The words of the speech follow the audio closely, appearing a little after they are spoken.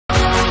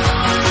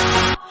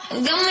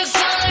Got me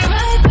falling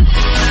right back.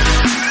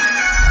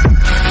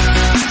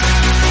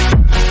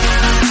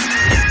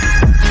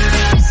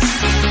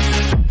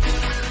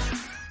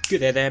 Good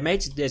day there,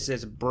 mates. This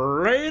is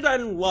Braid,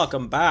 and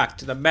welcome back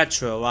to the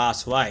Metro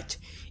last fight.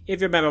 If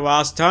you remember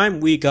last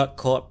time, we got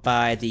caught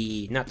by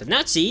not the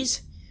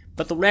Nazis,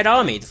 but the Red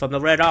Army from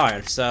the Red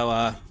Iron.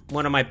 So,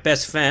 one of my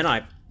best friend,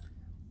 I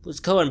was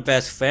calling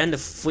best friend, the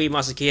Three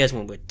Musketeers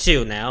went with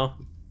two now,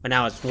 but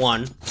now it's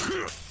one.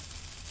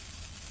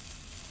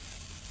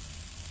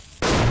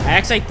 I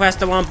actually pressed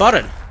the wrong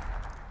button.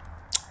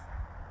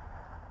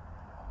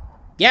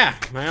 Yeah,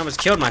 I almost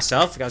killed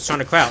myself because I was trying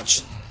to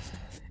crouch.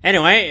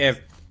 Anyway, if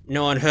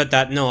no one heard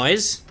that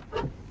noise,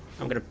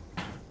 I'm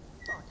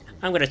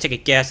gonna take a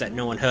guess that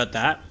no one heard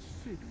that.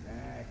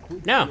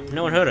 No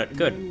one heard it.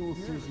 Good.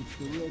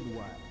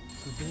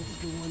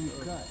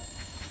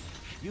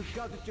 You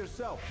got it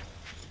yourself.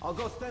 I'll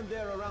go stand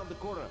there around the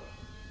corner.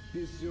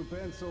 Piss your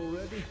pants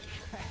already?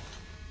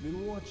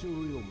 Then watch a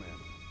real man.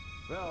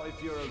 Well,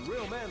 if you're a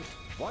real man,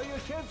 why are your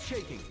hands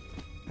shaking?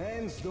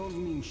 Hands don't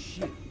mean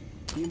shit.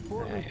 The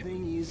important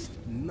thing is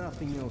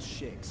nothing else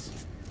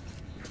shakes.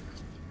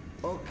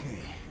 Okay.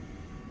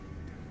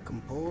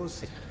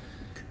 Composed.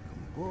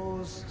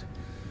 Composed.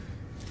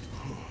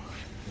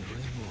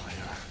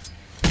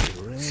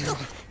 Red.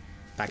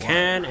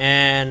 Backhand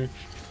and...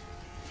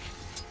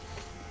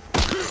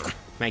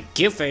 Thank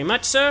you very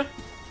much, sir.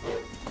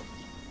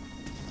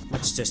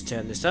 Let's just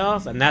turn this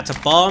off, and that's a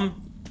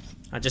bomb.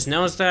 I just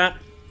noticed that.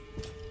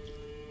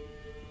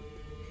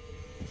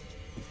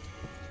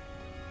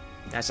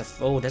 There's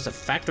a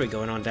factory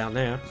going on down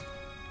there.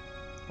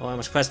 Oh, I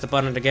must press the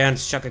button again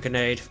to chuck a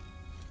grenade.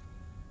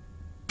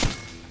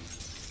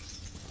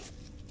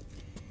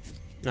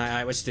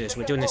 Alright, let's do this.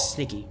 We're doing this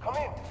sneaky. Come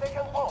in,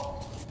 second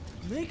floor.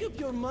 Make up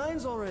your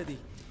minds already.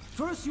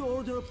 First you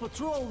order a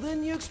patrol,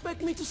 then you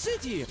expect me to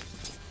sit here.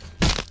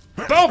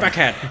 Boom,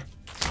 backhand!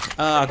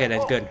 Oh, okay,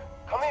 that's good.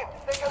 Come in,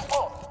 second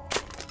floor.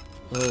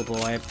 Oh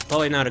boy,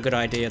 probably not a good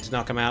idea to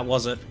knock him out,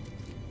 was it?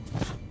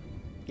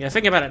 Yeah,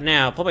 thinking about it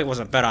now, probably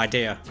wasn't a bad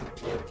idea.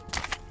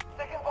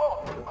 Second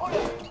floor. Corner.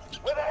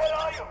 Where the hell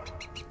are you?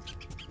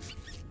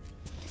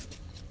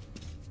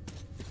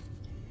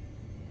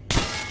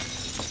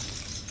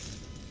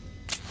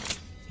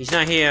 He's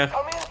not here.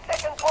 Come in,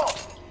 second floor.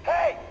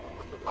 Hey!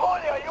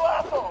 Collier, you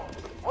asshole!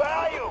 Where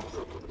are you?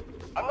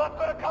 I'm not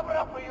gonna cover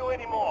up for you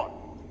anymore.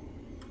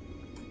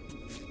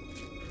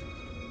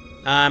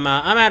 I'm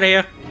out of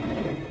here.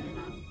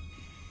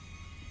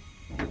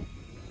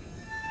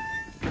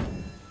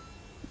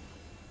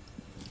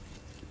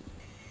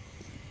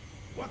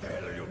 What the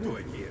hell are you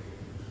doing here?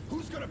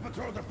 Who's gonna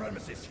patrol the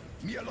premises?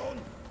 Me alone?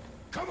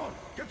 Come on,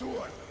 get to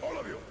work, all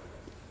of you.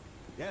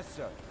 Yes,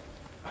 sir.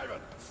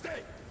 Ivan,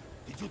 stay.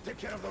 Did you take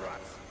care of the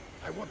rats?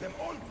 I want them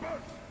all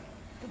burnt.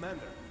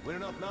 Commander, we're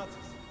not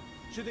Nazis.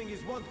 Shooting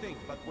is one thing,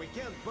 but we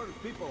can't burn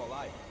people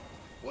alive.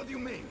 What do you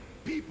mean?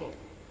 People?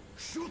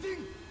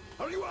 Shooting?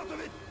 Are you out of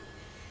it?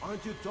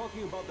 Aren't you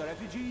talking about the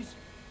refugees?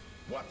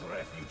 What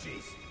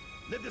refugees?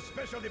 Let the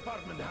special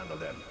department handle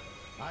them.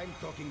 I'm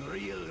talking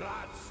real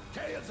rats,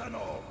 tails and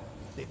all.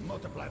 They've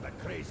multiplied like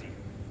crazy.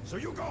 So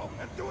you go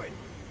and do it.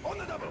 On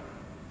the double.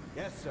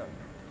 Yes, sir.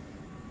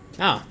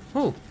 Oh,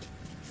 whew.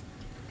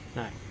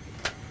 Alright.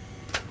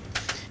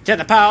 Turn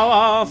the power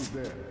off!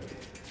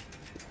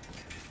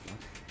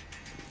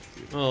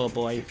 Oh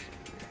boy.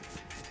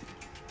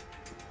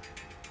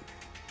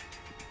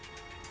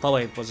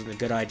 Probably wasn't a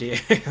good idea.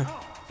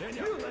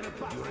 Daniel,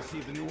 you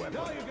received a new weapon.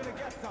 Now you're gonna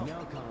get some.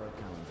 Now, Colonel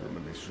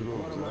Calendar,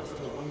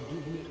 Quartermaster won't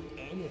give me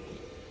anything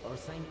or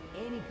sign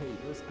any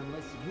papers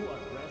unless you are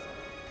present.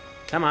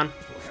 Come on. To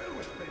hell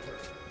with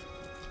papers.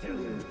 Tell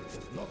him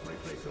to not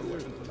replace your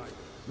weapon tonight.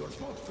 You're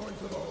both going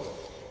to the hole.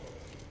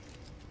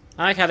 I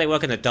like how they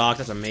work in the dark,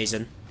 that's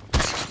amazing.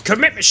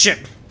 Commitment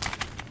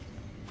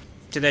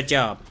to their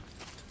job.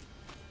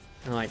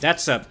 Alright,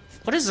 that's a...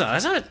 What is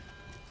that?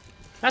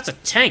 That's a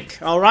tank.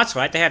 Oh, that's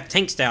right, they have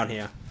tanks down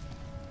here.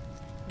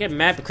 Get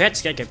mad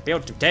because I can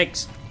build some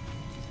tanks.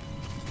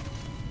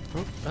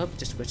 Oh,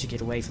 just wish you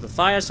get away from the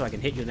fire so I can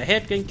hit you in the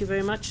head. Thank you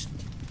very much.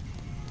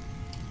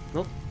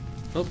 Oh,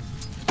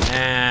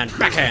 and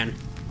backhand.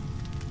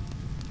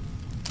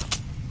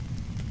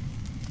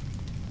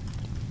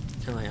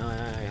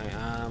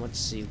 Let's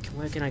see,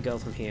 where can I go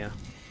from here?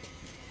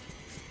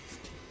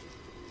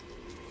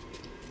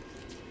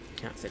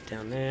 Can't fit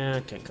down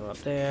there, can't go up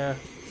there.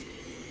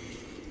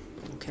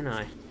 Oh, can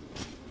I?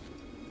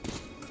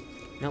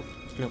 Nope,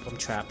 I'm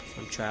trapped,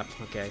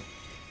 okay.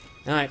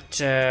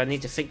 Alright, I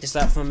need to think this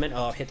out for a minute.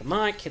 Oh, hit the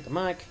mic. Keep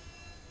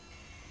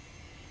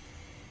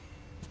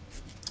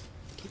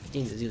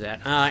needing to do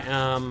that. Alright,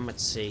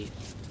 let's see.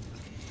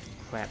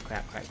 Crap.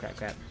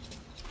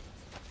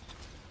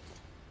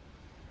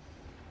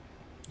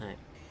 Alright.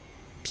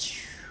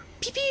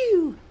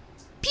 Pew!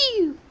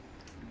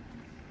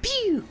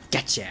 Pew!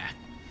 Gotcha!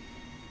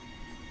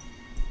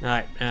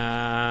 Alright,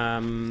 I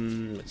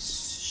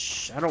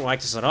don't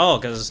like this at all,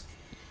 because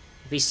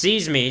if he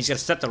sees me, he's gonna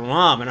set the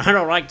alarm, and I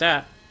don't like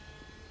that.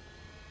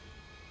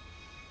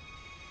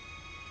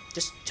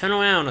 Just turn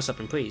around or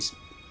something, please.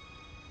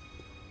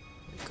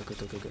 Go.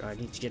 I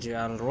need to get you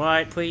out of the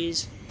right,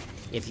 please.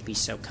 If you'd be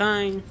so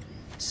kind.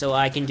 So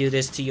I can do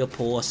this to your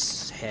poor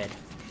head.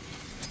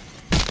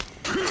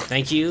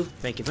 Thank you.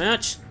 Thank you very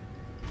much.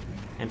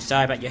 I'm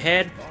sorry about your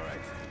head. All right.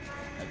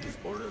 I've been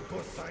ordered to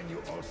assign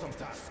you all some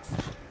tasks.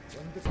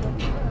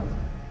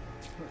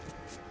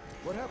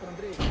 What happened,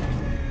 Andrei?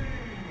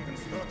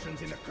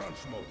 Construction's in a crunch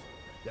mode.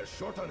 They're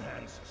short on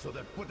hands, so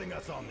they're putting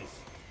us on this.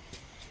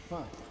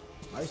 Huh.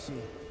 I see.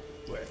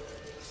 Well,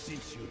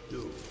 since you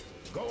do,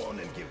 go on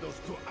and give those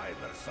two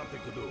idlers something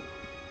to do.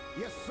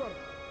 Yes, sir.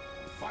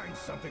 Find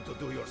something to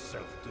do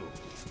yourself, too.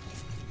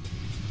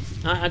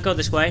 I go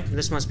this way.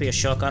 This must be a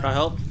shortcut, I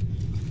hope.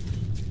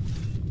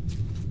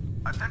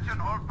 Attention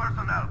all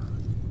personnel.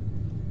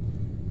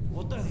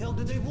 What the hell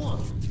did they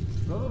want?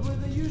 Probably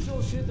the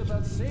usual shit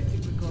about safety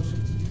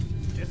precautions.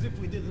 As if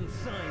we didn't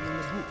sign in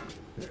the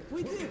book.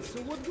 We did,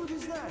 so what good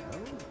is that?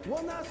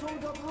 One asshole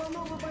got run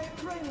over by a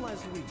crane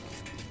last week.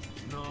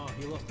 No,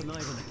 he lost a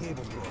knife and a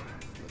cable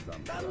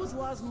broke. That was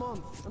last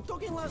month. I'm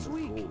talking last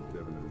week.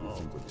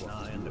 Oh, now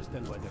I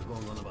understand why they're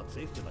going on about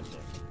safety like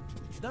that.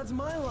 That's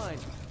my line.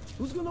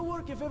 Who's gonna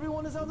work if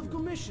everyone is out of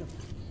commission?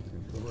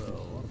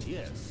 Well,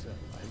 yes.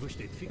 I wish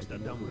they'd fix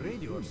that dumb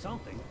radio or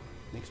something.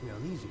 Makes me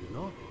uneasy, you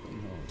know?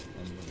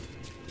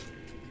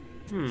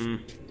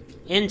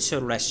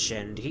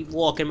 Interesting. Keep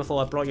walking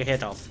before I blow your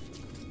head off.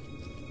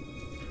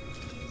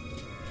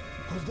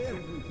 Who's there?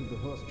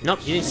 Nope,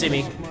 you didn't see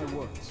me. My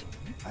words.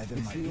 Either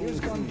my ears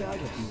gone bad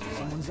or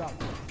someone's out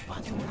there.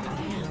 What the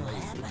hell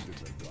happened?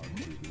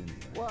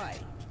 Why?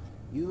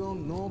 You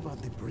don't know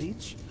about the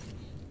breach?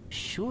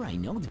 Sure, I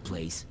know the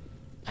place.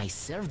 I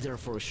served there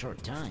for a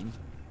short time.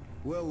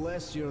 Well,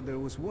 last year there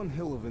was one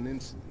hell of an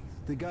incident.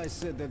 The guy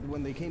said that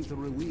when they came to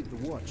relieve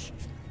the watch,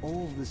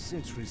 all of the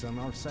sentries on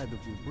our side of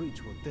the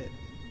breach were dead.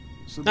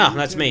 So the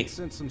that's me. lieutenant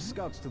sent some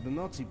scouts to the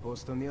Nazi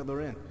post on the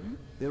other end.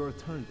 They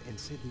returned and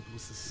said it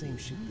was the same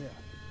shit there.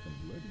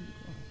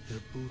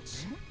 Their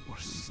boots were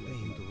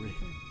stained red,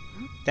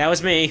 That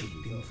was me.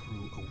 leading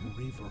through a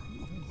river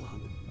of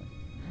blood.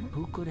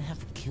 Who could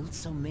have killed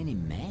so many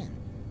men?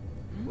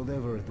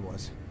 Whatever it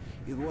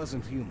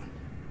wasn't human.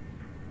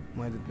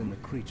 Might have been a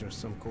creature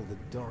some call the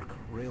Dark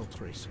Rail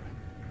Tracer.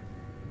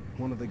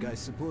 One of the guys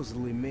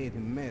supposedly made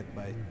him mad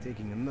by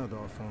taking a nut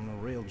off on a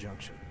rail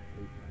junction.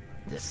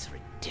 That's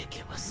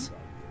ridiculous.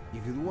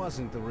 If it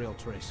wasn't the Rail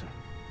Tracer,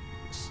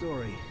 the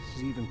story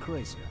is even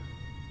crazier.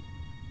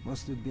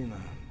 Must have been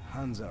a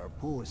Hansa or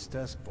Polish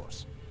task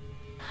force.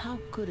 How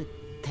could a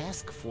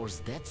task force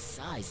that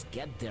size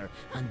get there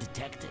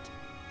undetected?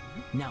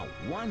 Now,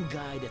 one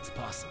guy that's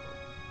possible.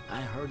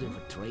 I heard of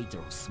a traitor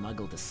who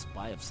smuggled a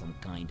spy of some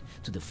kind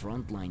to the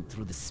front line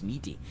through the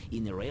Smithy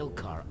in a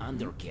railcar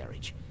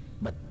undercarriage.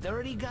 But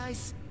 30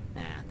 guys?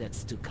 Nah,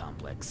 that's too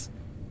complex.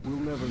 We'll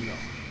never know,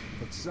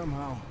 but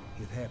somehow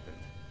it happened.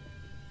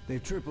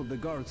 They've tripled the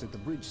guards at the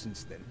bridge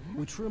since then,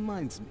 which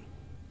reminds me,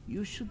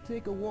 you should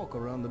take a walk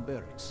around the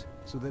barracks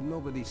so that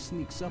nobody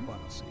sneaks up on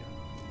us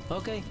here.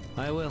 Okay,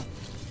 I will.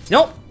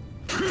 Nope.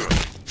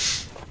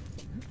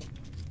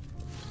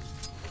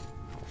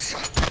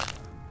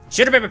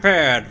 Should have been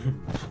prepared.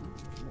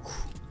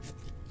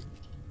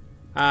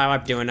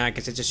 I'm doing that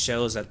because it just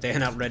shows that they're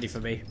not ready for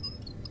me.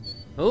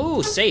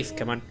 Ooh, safe.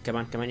 Come on, come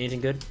on, come on.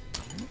 Anything good?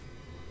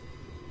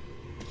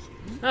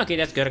 Okay,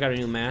 that's good. I got a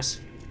new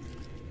mask.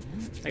 I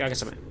think I got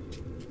some.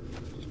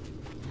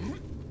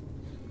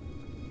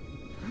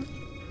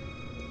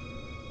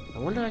 I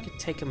wonder if I could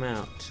take him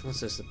out. What's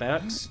this? The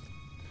barracks?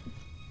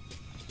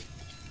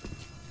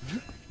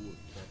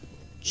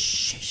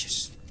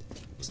 Jesus.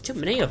 There's too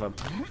many of them.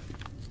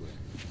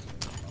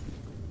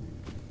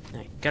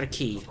 Alright, got a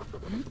key.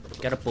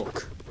 Got a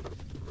book.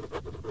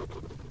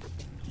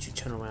 Should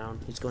turn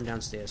around. He's going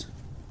downstairs.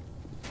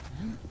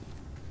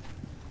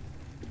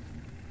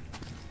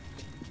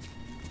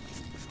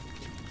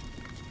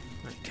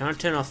 Right, can't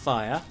turn off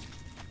fire.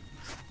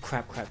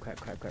 Crap, crap, crap,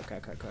 crap, crap,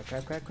 crap, crap, crap,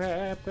 crap, crap,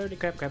 crap, crap,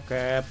 crap, crap,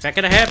 crap. Back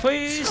in the hair,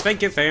 please!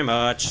 Thank you very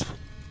much.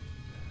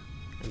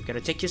 I'm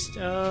gonna take your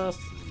stuff.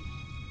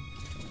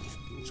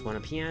 Just want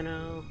a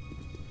piano.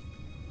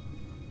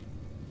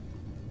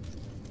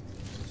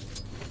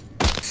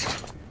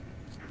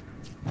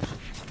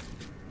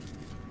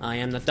 I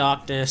am the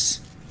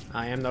darkness.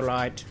 I am the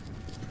light.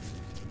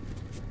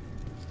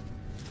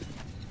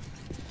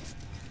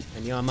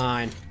 And you're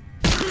mine.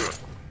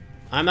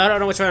 I don't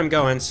know which way I'm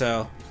going,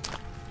 so.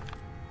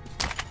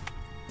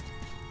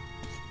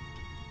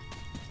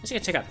 I'm just gonna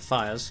take out the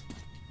fires.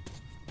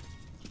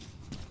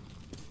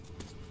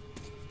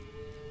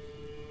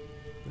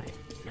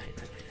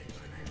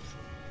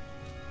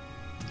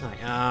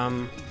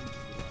 Alright,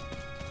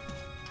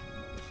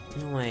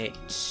 no, wait.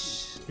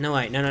 No,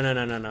 wait.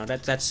 No.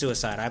 That's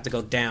suicide. I have to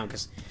go down,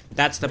 because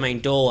that's the main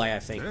doorway, I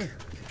think. Hey.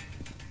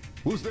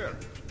 Who's there?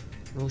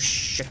 Oh,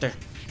 shit there.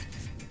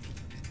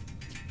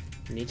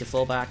 Need to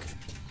fall back.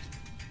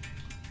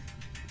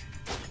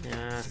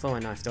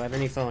 Throwing knife. Do I have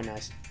any throwing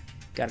knives?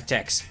 Got a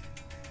text.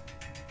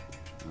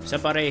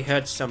 Somebody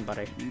hurt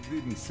somebody. You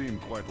didn't seem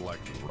quite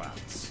like the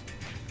rats.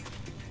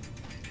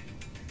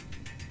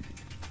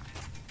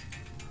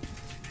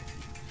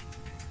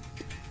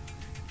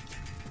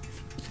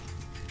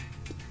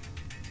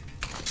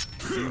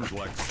 Seems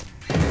like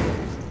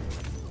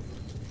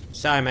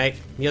Sorry, mate.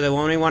 You're the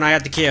only one I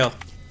had to kill.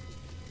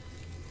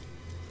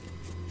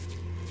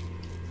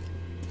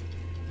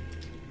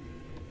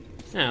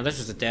 Oh, this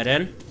was a dead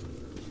end.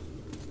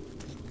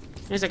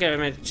 At least I get a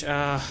minute.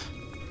 Alright.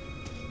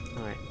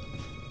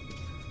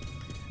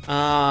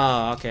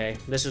 Oh, okay.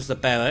 This was the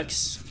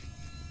barracks.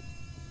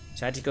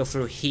 So I had to go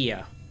through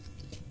here.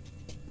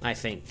 I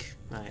think.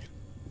 Alright.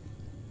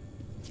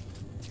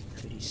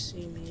 Could he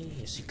see me?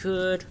 Yes, he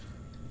could.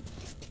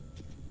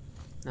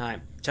 Alright.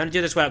 Trying to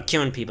do this without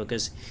killing people,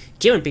 because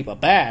killing people are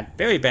bad.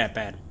 Very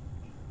bad.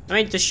 I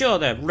mean, to sure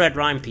they're red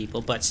rhyme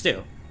people, but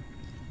still.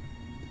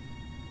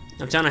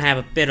 I'm trying to have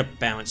a bit of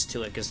balance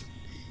to it, because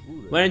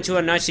went into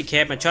a Nazi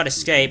camp and tried to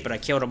escape, but I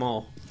killed them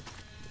all.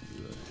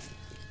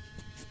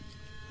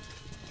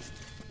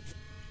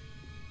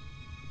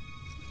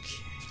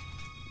 Okay.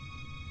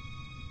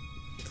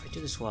 If I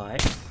do this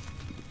right.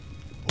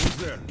 who's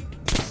there?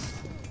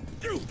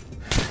 You.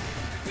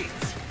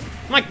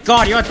 My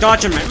God, you're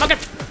dodging me! Look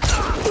at.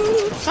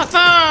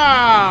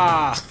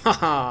 Ha!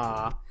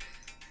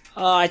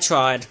 Oh, I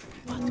tried.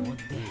 But what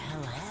the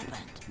hell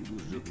happened? It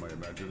was just my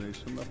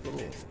imagination after all.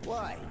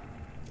 Why?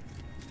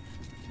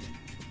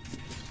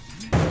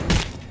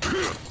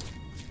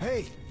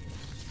 Hey!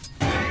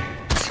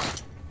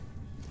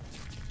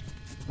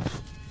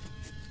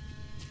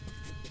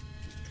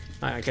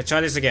 Alright, I can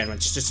try this again.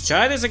 Let's just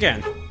try this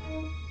again.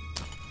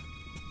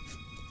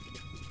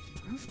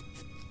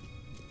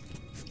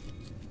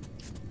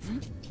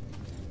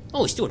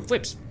 Oh, he's doing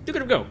flips. Look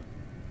at him go.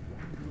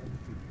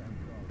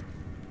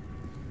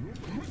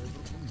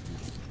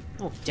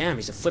 Oh, damn,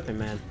 he's a flipping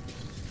man.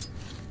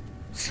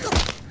 If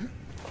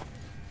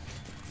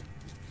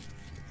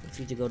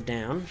you to go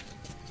down.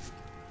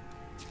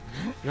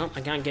 Nope,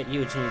 I can't get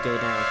you until you go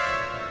down.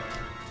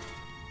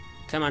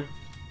 Come on.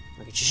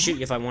 I could just shoot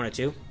you if I wanted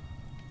to.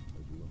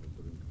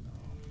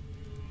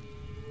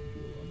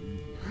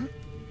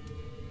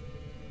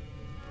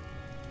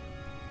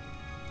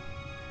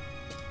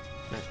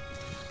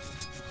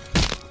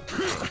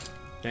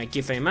 Thank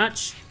you very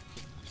much.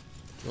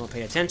 You won't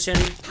pay attention.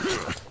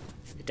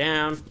 You're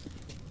down.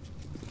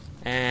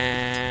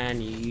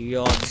 And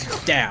you're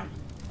down.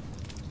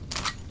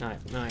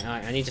 Alright,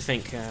 I need to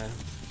think.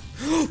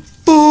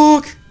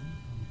 Fuck!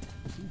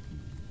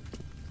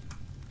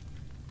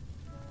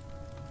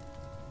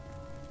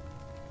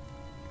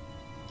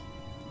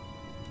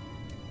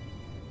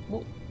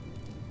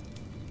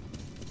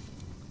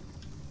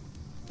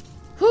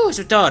 Whew, it's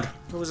a dud.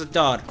 It was a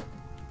dud.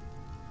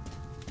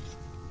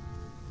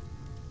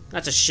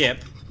 That's a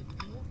ship.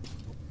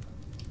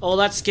 Oh,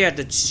 that scared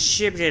the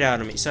shit out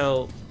of me,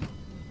 so...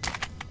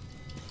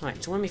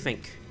 Alright, so let me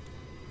think.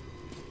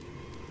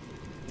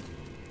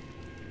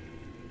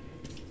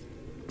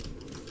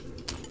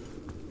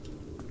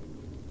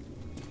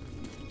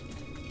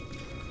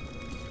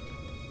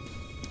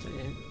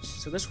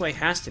 So this way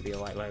has to be a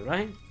light way,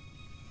 right?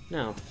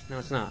 No,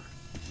 it's not.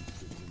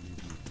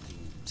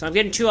 So I'm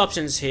getting two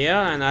options here,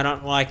 and I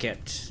don't like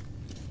it.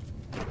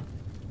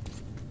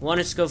 One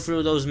is to go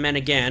through those men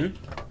again.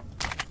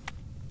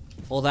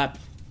 Or that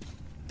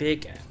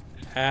big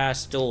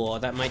ass door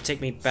that might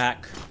take me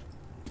back.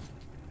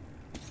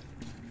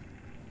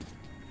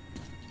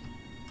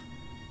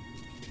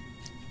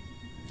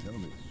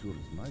 Sure is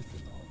nice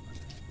and all.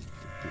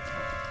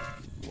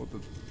 What the...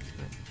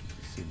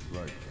 Seems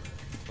like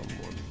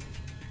someone...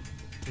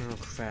 Oh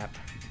crap.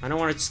 I don't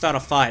want to start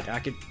a fight.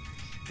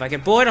 If I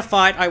could avoid a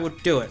fight, I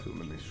would do it. Too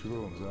many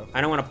shrooms, huh?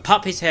 I don't want to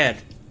pop his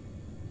head.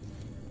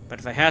 But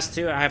if I has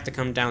to, I have to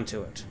come down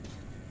to it.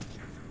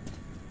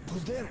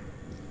 Who's there?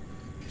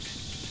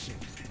 Shit.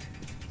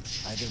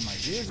 Either my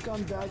ears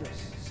gone bad or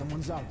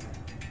someone's out there.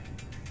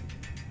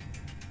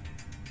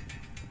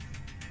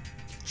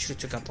 Should have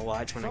took out the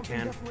lights when Something I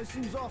can. definitely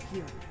seems off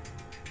here.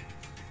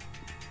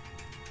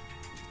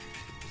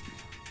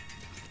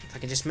 If I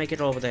can just make it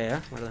over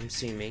there, let them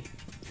see me.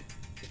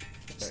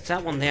 It's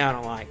that one there I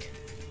don't like.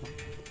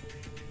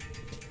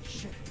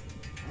 Shit.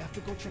 I have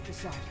to go check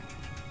this out.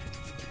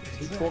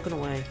 Keep walking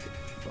away.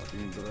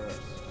 Fucking grass.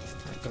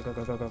 Go.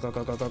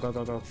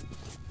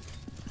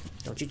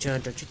 Don't you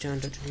turn. Damn. It's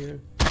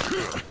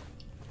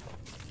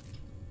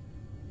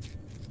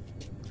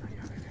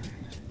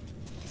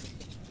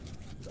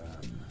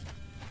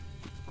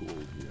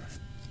cold here.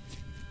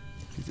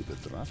 Is it a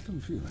draft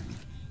I'm feeling?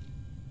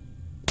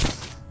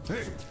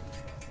 Hey!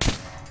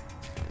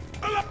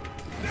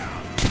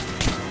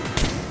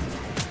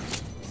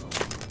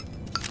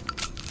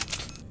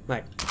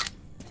 Right.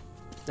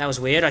 That was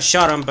weird. I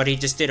shot him, but he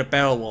just did a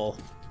barrel roll.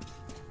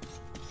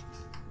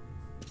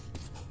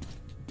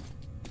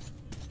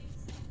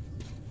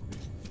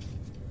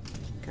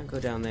 Can't go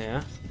down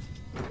there.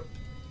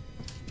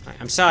 Right,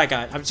 I'm sorry,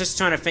 guys. I'm just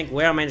trying to think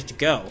where I managed to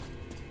go.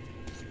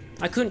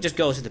 I couldn't just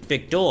go to the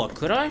big door,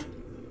 could I?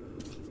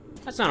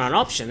 That's not an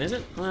option, is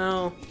it?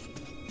 Well...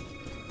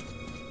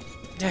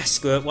 Yeah,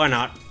 screw it. Why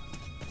not?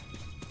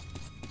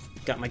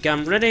 Got my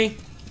gun ready.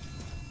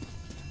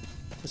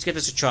 Let's give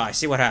this a try.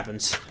 See what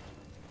happens.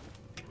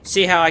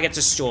 See how I get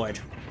destroyed.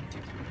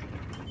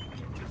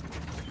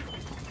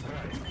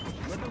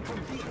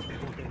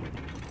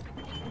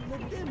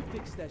 let them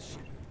fix that shit.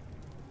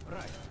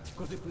 Right,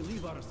 because if we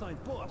leave our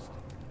assigned post,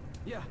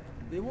 yeah,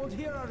 they won't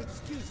hear our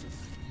excuses.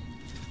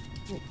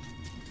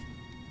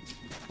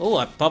 Oh,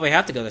 I probably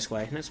have to go this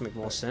way. That makes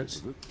more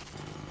sense.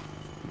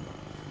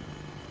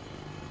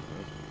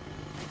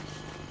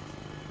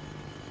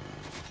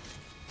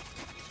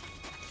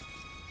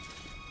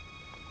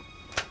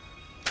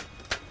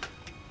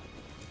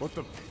 What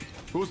the?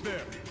 Who's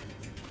there?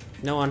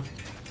 No one.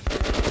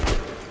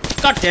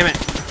 God damn it!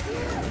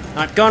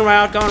 Alright, going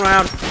round, going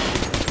round.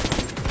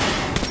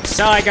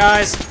 Sorry,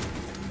 guys.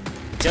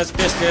 Just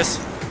business.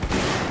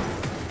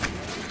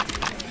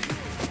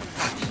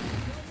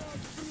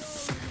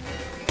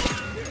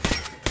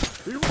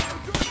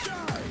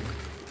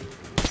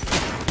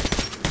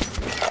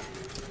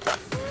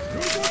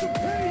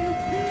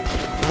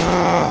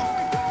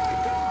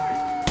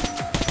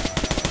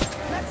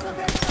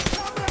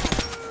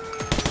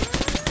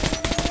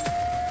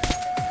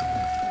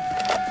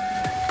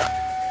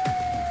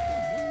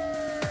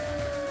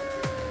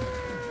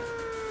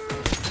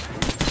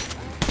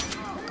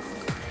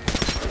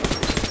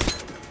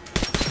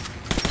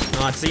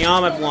 Oh, it's the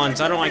armored ones.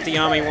 I don't like the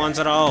army ones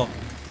at all.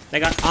 They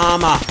got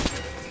armor.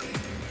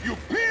 You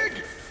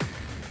pig!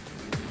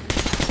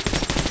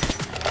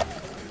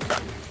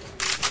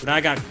 But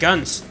I got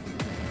guns.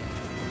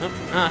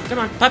 Oh, come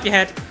on, pop your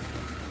head.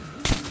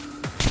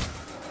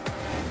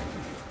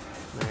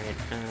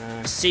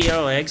 Alright, see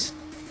your legs.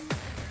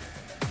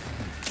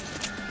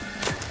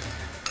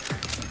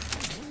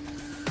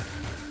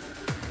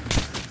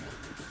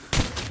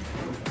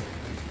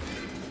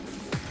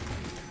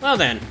 Well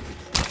then.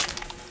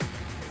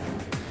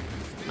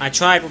 I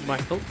tried with my...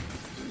 Oh.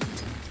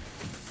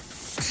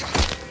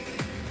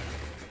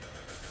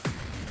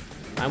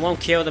 I won't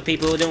kill the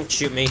people who don't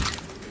shoot me.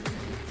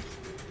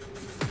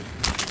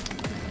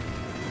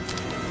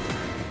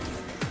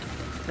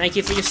 Thank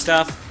you for your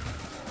stuff.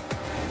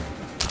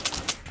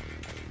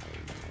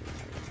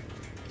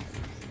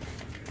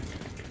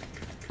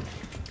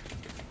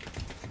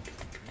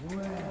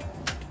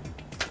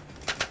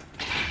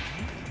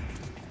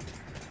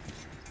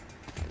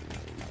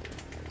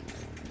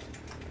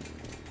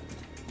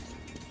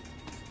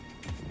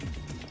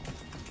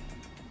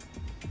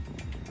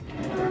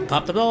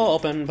 Pop the door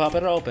open, pop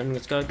it open.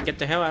 Let's go get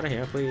the hell out of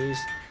here, please.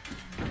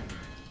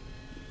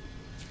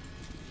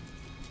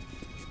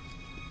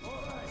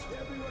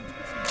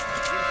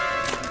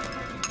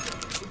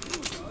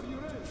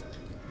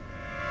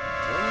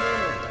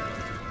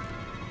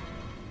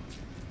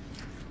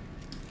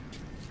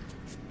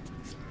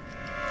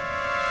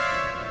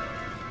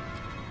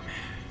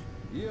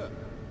 Yeah,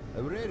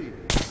 I'm ready.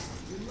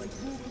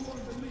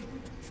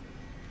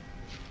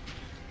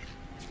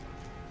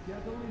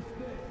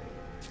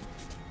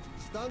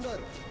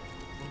 Standard.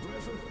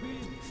 Compressor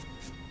speed.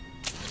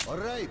 All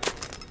right.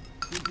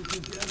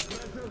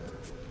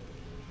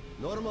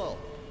 Normal.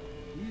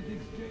 Heat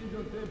exchange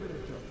or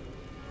temperature.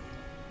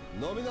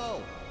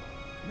 Nominal.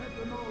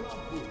 Methanol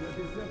output, that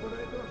is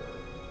separator.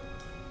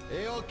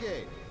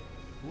 Okay.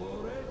 Flow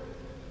rate.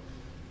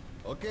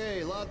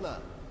 Okay, ладно.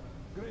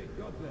 Great,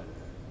 got that.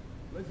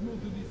 Let's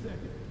move to the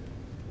second.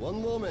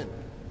 One moment.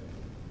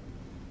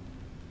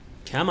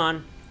 Come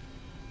on.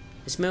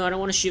 Ismail, I don't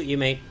want to shoot you,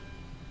 mate.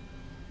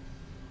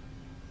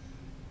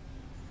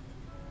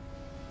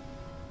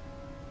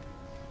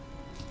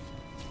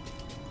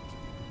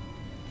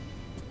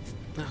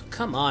 Oh,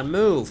 come on,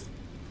 move.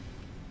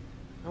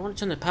 I want to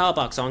turn the power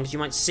box on because you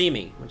might see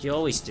me, like you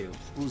always do.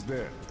 Who's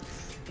there?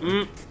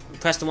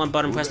 Press the one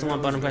button, press the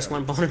one button, press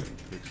one button.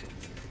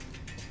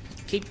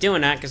 Keep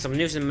doing that because I'm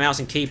using the mouse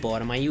and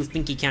keyboard and my you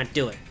think you can't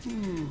do it.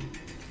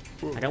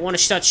 I don't want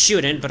to start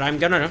shooting, but I'm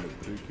gonna.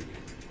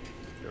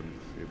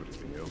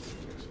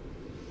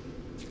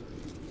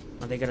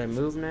 Are they gonna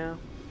move now?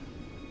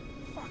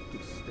 Fuck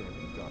this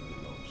standing God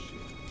alone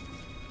shit.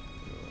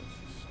 Oh,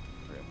 this is some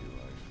crappy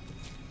life.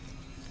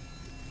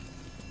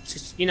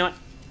 Just, you know what?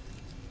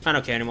 I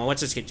don't care anymore.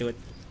 Let's just get to it.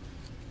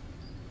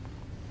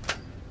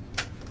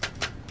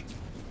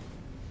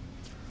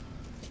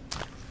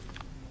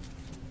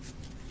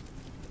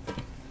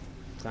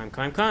 Climb,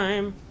 climb,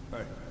 climb.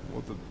 Hey,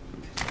 what the...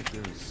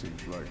 There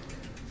seems like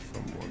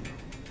someone...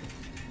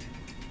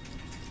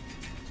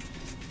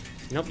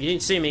 Nope, you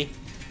didn't see me.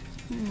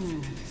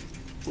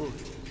 Well,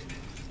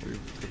 you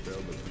cut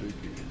down the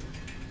freaky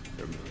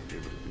and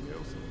everything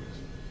else on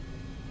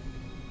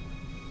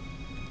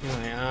this.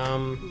 Anyway,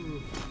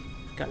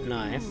 got a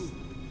knife.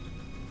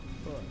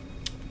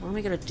 What am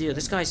I gonna do?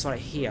 This guy's right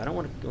here. I don't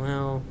want to.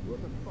 Well,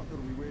 What the fuck are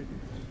we waiting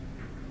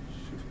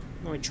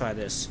for? let me try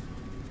this.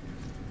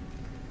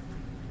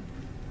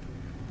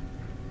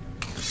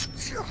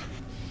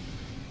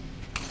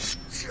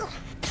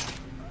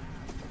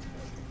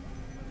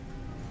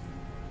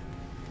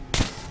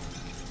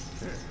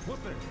 Hey, what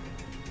the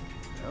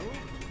hell?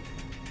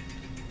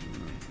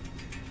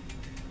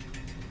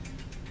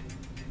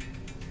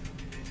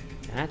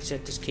 That's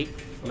it. Just keep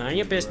mind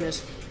your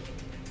business.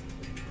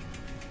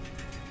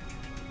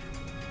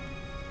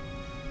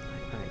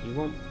 Alright, you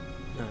won't.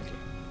 Okay.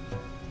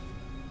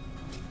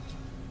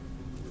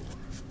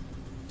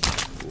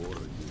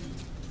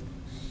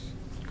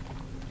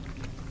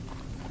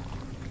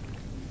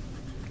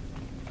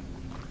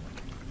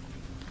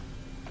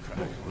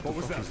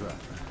 was that?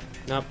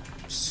 Nope.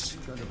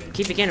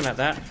 Keep forgetting about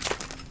that.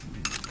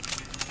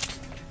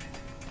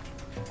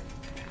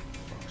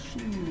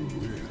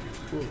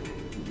 It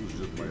was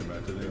just my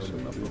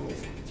imagination, after all.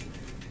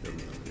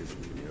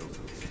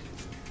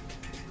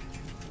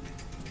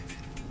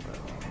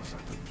 Well, was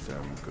that a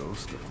damn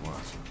ghost or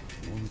what?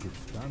 One could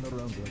stand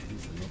around like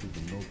this and not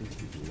even notice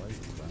his life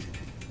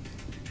vanished.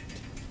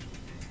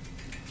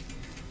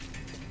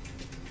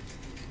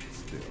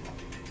 Still,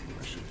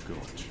 I should go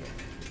and check.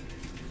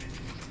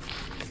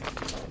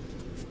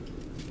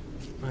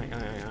 Right,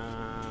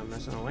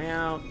 that's our way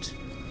out.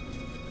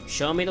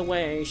 Show me the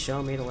way,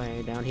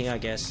 down here, I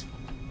guess.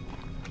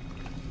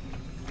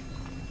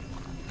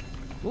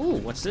 Ooh,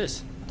 what's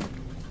this?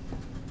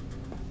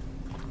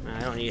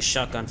 I don't need a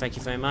shotgun, thank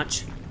you very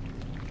much.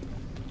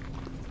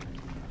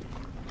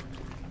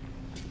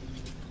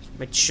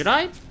 Wait, should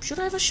I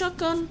have a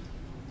shotgun?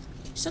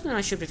 Something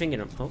I should be thinking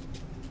of. Oh.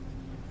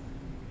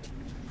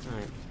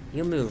 Alright,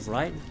 you move,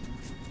 right?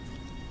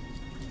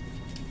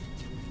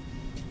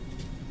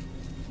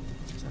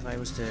 So if I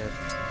was to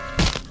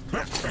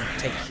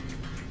take...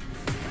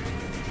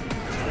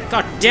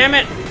 God damn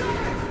it!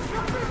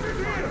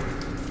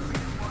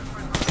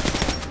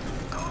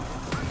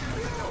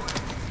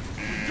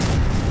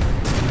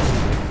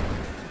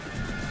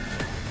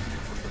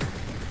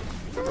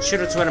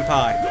 Shoot a twin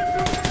pie.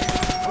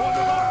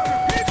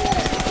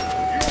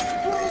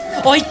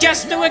 Oh, he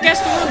gassed the room!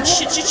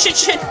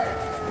 Shit!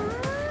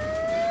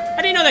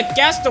 I didn't know that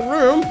gassed the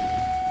room!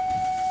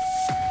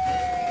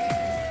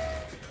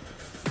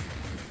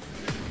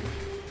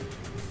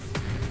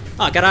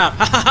 Oh, get out!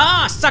 Ha ha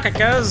ha! Suck it,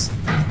 guys!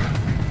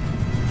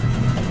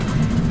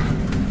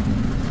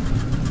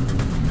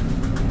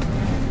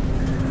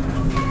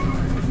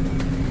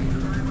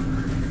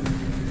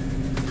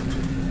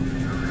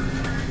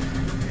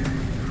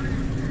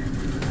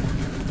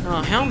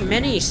 Oh, how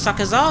many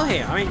suckers are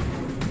here? I mean...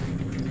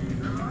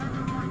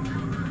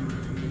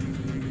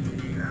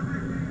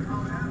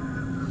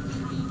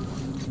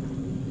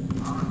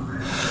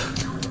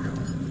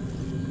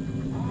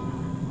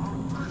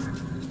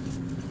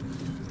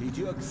 Did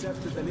you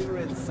accept the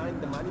delivery and sign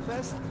the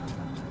manifest?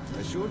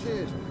 I sure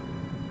did.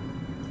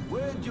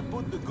 Where did you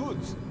put the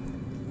goods?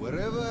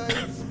 Wherever I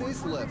had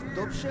space left.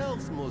 Top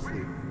shelves,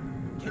 mostly.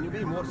 Can you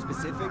be more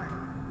specific?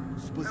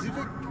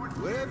 Specific?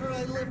 Wherever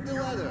I left the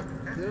ladder.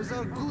 There's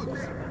our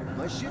goods.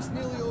 My shift's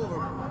nearly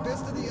over.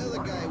 Best of the other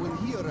guy when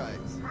he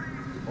arrives.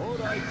 All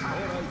right.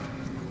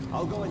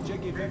 I'll go and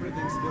check if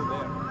everything's still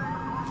there.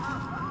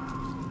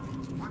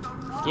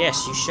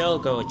 Yes, you shall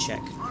go and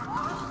check.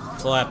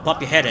 Before I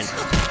pop your head in.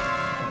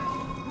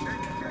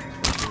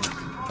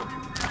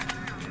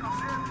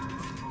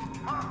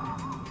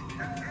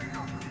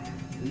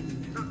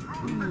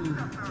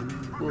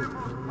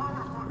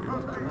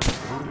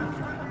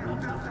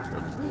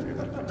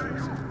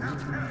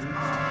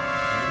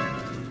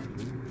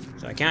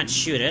 So I can't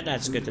shoot it,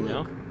 that's good to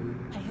know.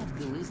 I have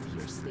the list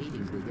here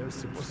stating that there's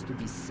supposed to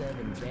be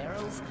 7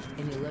 barrels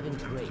and 11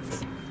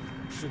 crates.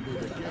 Should be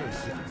the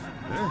case.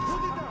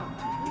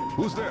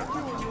 Who's there?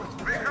 Don't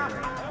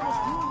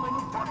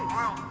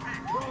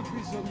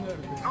be so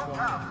nervous,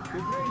 Bob. The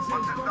brain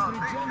cells don't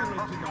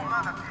regenerate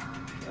tonight.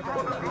 It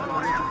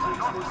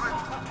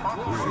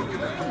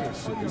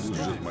was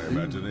just my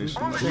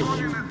imagination. That's not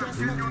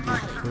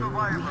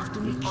right. We have to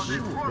make sure.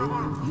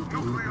 You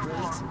take the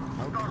crates,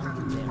 I'll count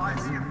the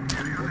barrels.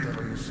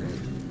 Whatever you say.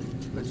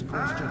 Let's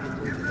cross-check it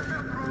later.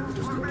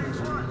 Just in case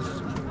we miss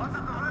something.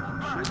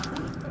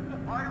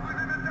 Why,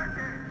 within a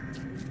decade,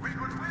 we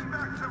could win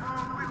back the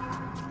world we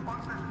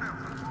lost on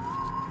this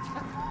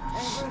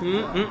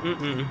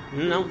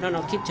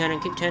No, keep turning,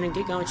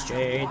 keep going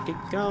straight, keep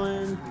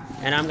going.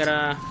 And I'm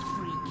gonna...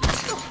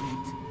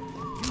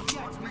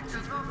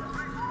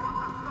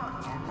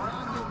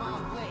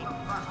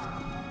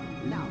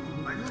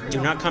 Do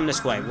not come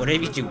this way.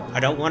 Whatever you do, I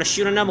don't want to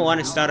shoot another one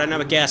and start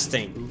another gas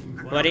thing.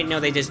 Well, I didn't know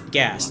they just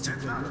gassed.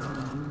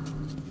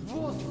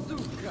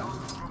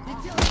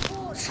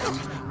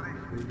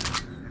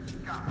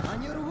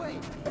 On your way,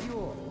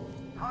 you.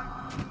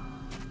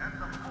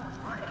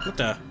 What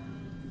the?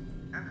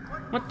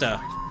 What the?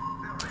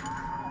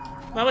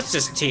 Well, it's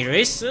just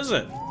T-Race, is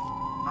it?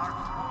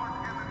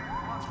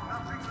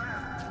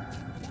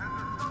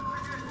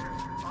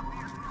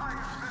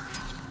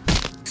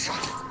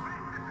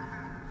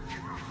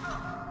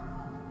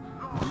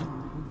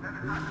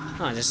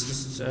 Oh,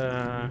 this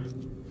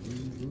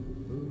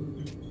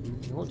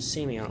you won't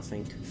see me, I don't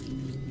think.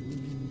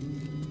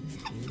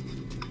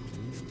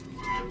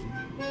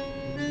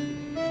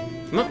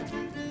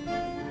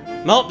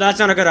 Nope, that's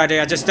not a good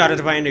idea. I just started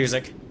playing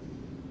music.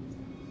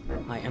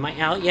 Right, am I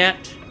out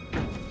yet?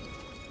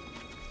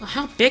 Oh,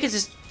 how big is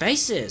this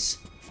base is?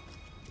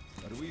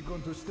 Are we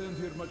going to stand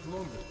here much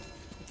longer?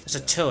 There's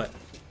a turret.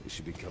 They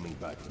should be coming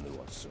back from the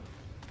watch, sir.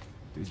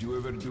 Did you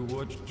ever do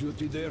watch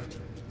duty there?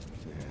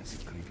 Yeah, it's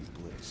a creepy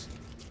place.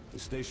 The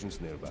station's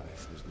nearby.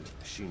 There's the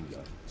machine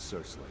gun, the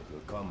searchlight,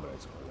 your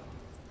comrades are around.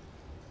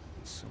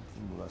 There's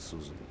something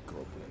rustles in the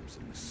cobwebs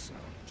and the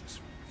sound just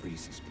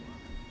freezes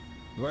blood.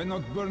 Why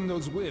not burn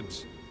those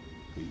whips?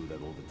 We do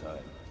that all the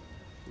time.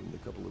 In a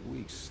couple of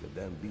weeks, the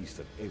damn beasts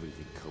have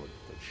everything covered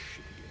with that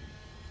shit again.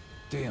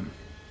 Damn,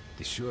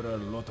 they sure are a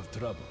lot of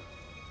trouble.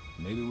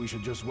 Maybe we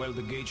should just weld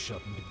the gate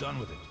shut and be done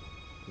with it.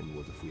 And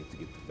what if we have to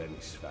get to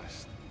Venice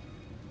fast?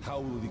 How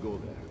will we go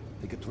there?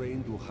 Take a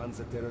train to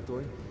Hansa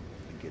territory?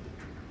 I get it.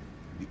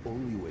 The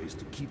only way is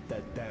to keep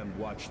that damn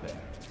watch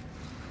there.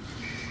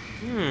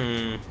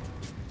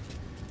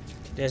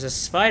 There's a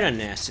spider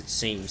nest, it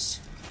seems.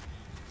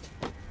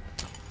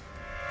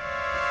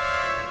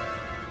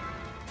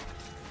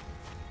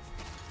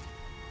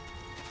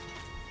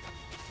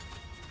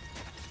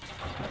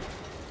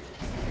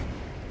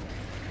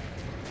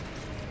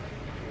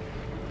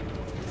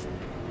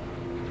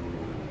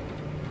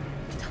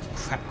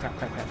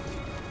 Crap.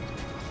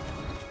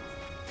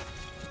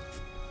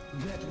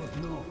 That was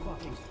no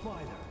fucking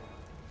spider.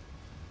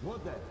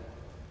 What then?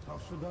 How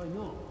should I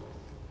know?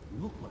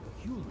 Looked like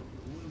a human,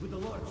 with a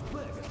large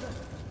bag at that.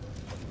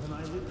 When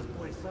I lit the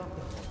place up,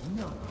 there was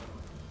none.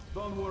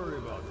 Don't worry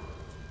about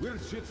it.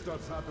 Weird shit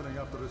starts happening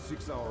after a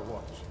 6-hour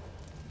watch.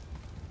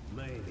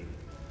 Maybe.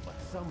 But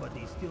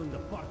somebody's stealing the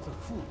parts of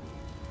food.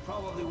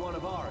 Probably one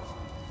of ours.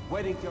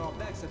 Waiting till our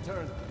backs are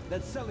turned,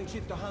 then selling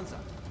shit to Hansa.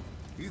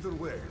 Either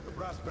way, the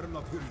brass better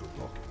not hear you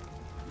talking.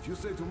 If you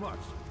say too much,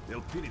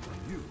 they'll pin it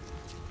on you.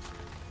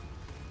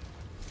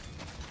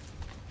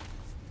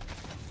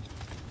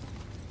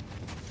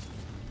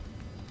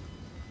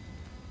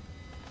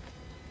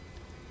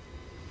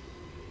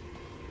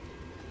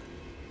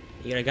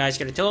 You guys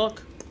gonna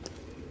talk?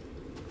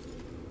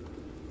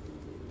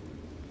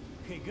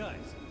 Hey guys,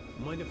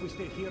 mind if we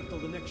stay here till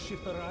the next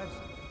shift arrives?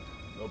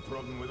 No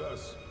problem with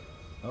us.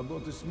 How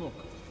about the smoke?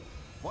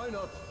 Why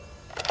not?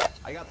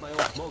 I got my own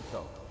smoke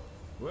though.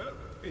 Well,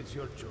 it's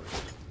your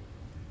choice.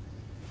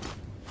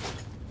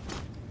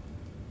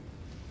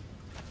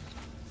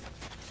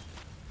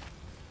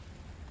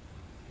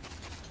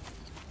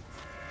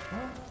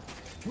 Huh?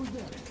 Who's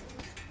there?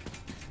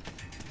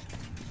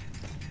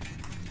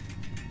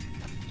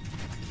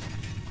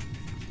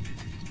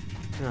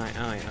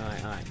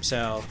 Alright.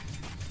 So.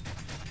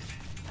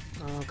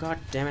 Oh, god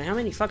damn it. How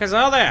many fuckers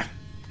are there?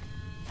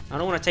 I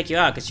don't want to take you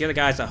out because you're the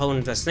guys that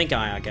holding the stink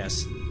eye, I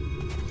guess.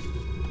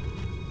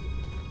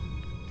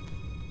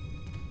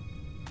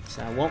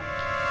 So I won't.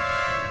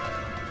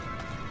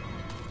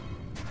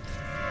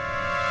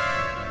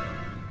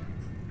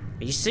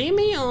 Are you seeing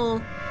me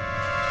or?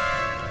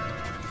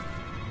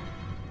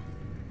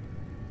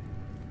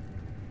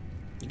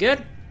 You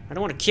good? I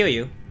don't want to kill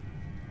you.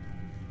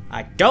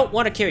 I don't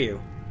want to kill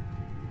you.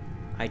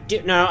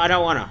 No, I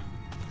don't want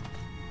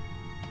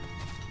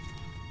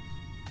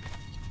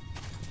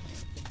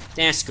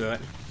to. Nah, screw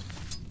it.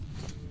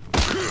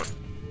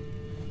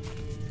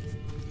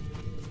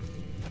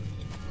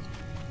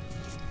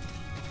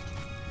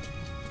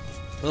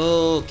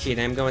 Okay,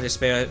 then I'm going to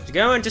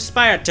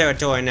Spire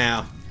territory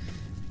now.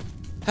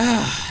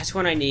 That's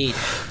what I need.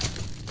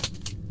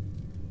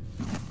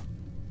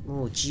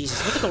 Oh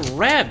Jesus! Look at the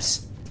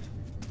rebs.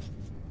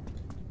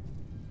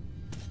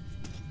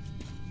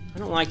 I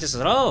don't like this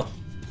at all.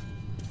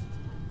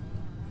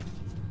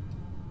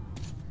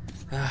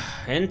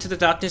 Into the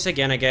darkness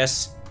again, I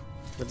guess.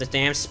 With the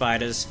damn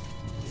spiders.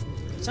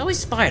 It's always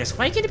spiders.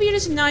 Why can't it be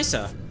any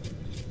nicer?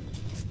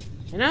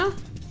 You know?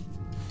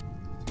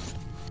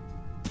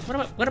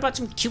 What about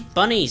some cute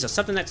bunnies or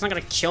something that's not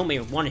gonna kill me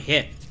with one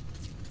hit?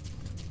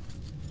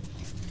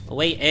 Or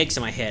lay eggs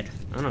in my head.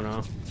 I don't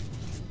know.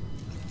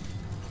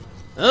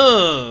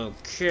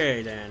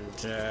 Okay then.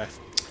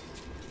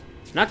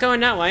 Not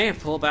going that way,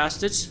 poor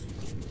bastards.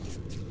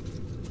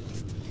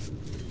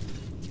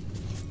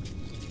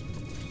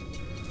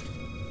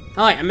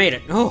 Alright, I made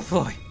it. Oh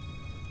boy.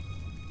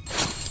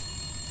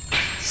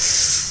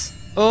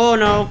 Oh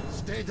no.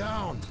 Stay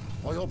down,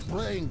 or your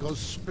brain goes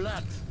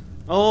splat.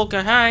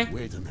 Okay, hi.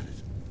 Wait a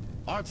minute.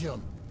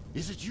 Artyom,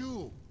 is it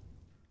you?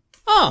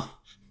 Oh.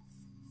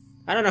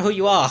 I don't know who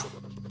you are.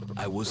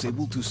 I was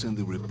able to send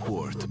the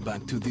report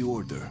back to the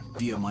Order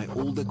via my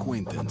old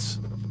acquaintance,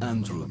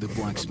 Andrew the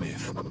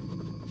blacksmith.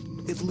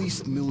 At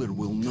least Miller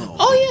will know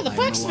the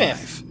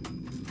blacksmith.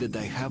 That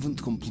I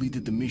haven't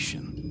completed the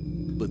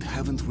mission, but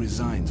haven't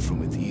resigned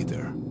from it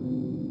either.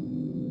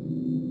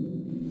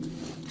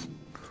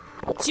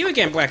 See you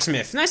again,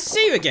 blacksmith. Nice to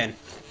see you again.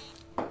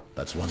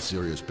 That's one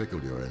serious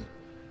pickle you're in.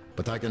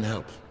 But I can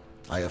help.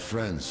 I have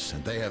friends,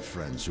 and they have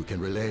friends who can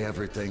relay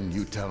everything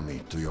you tell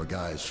me to your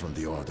guys from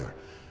the Order.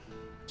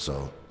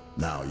 So,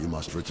 now you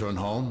must return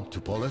home to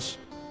Polis?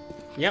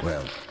 Yep.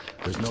 Well,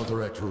 there's no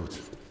direct route.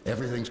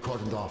 Everything's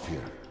cordoned off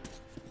here.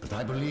 But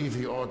I believe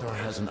the Order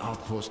has an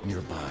outpost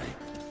nearby.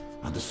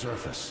 On the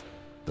surface.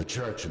 The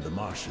church in the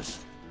marshes.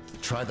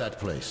 Try that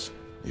place.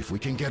 If we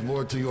can get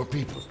word to your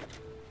people,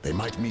 they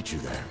might meet you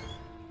there.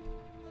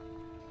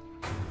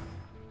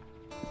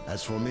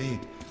 As for me,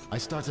 I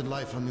started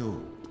life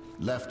anew.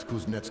 Left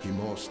Kuznetsky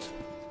Most.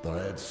 The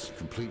Reds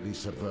completely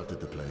subverted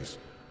the place.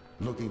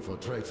 Looking for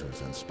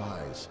traitors and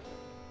spies.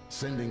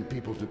 Sending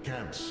people to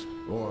camps,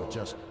 or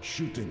just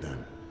shooting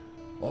them.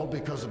 All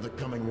because of the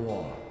coming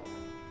war.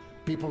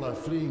 People are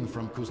fleeing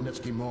from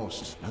Kuznetsky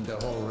Most and the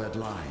whole Red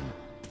Line.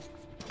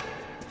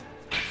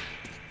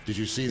 Did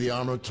you see the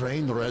armored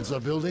train the Reds are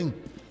building?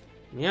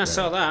 Yeah, I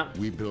saw that.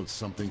 We built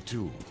something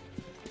too,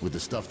 with the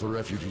stuff the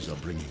refugees are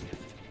bringing.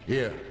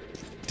 Here,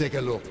 take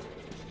a look.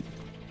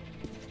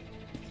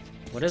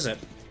 What is it?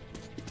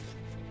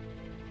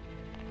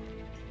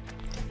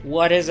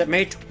 What is it,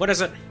 mate? What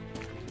is it?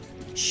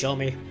 Show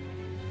me.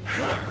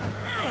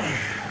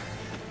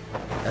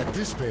 At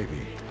this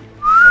baby,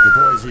 the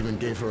boys even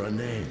gave her a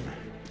name.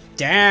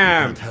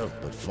 Damn! Can't help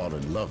but fall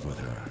in love with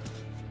her.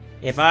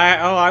 If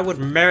I would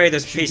marry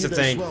this She piece did of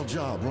a thing. swell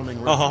job running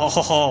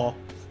Oh.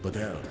 But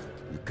hell,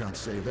 you can't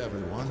save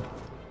everyone.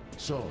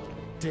 So,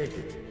 take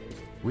it.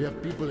 We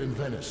have people in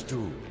Venice,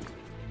 too.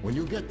 When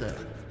you get there,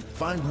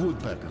 find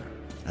Woodpecker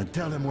and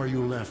tell him where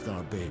you left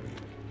our baby.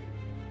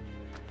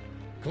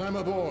 Climb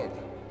aboard.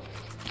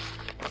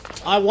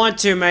 I want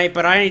to, mate,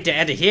 but I need to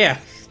end it here.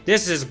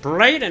 This is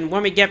Blade, and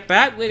when we get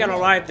back, we're gonna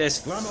ride this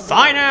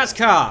fine-ass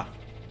car.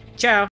 Ciao.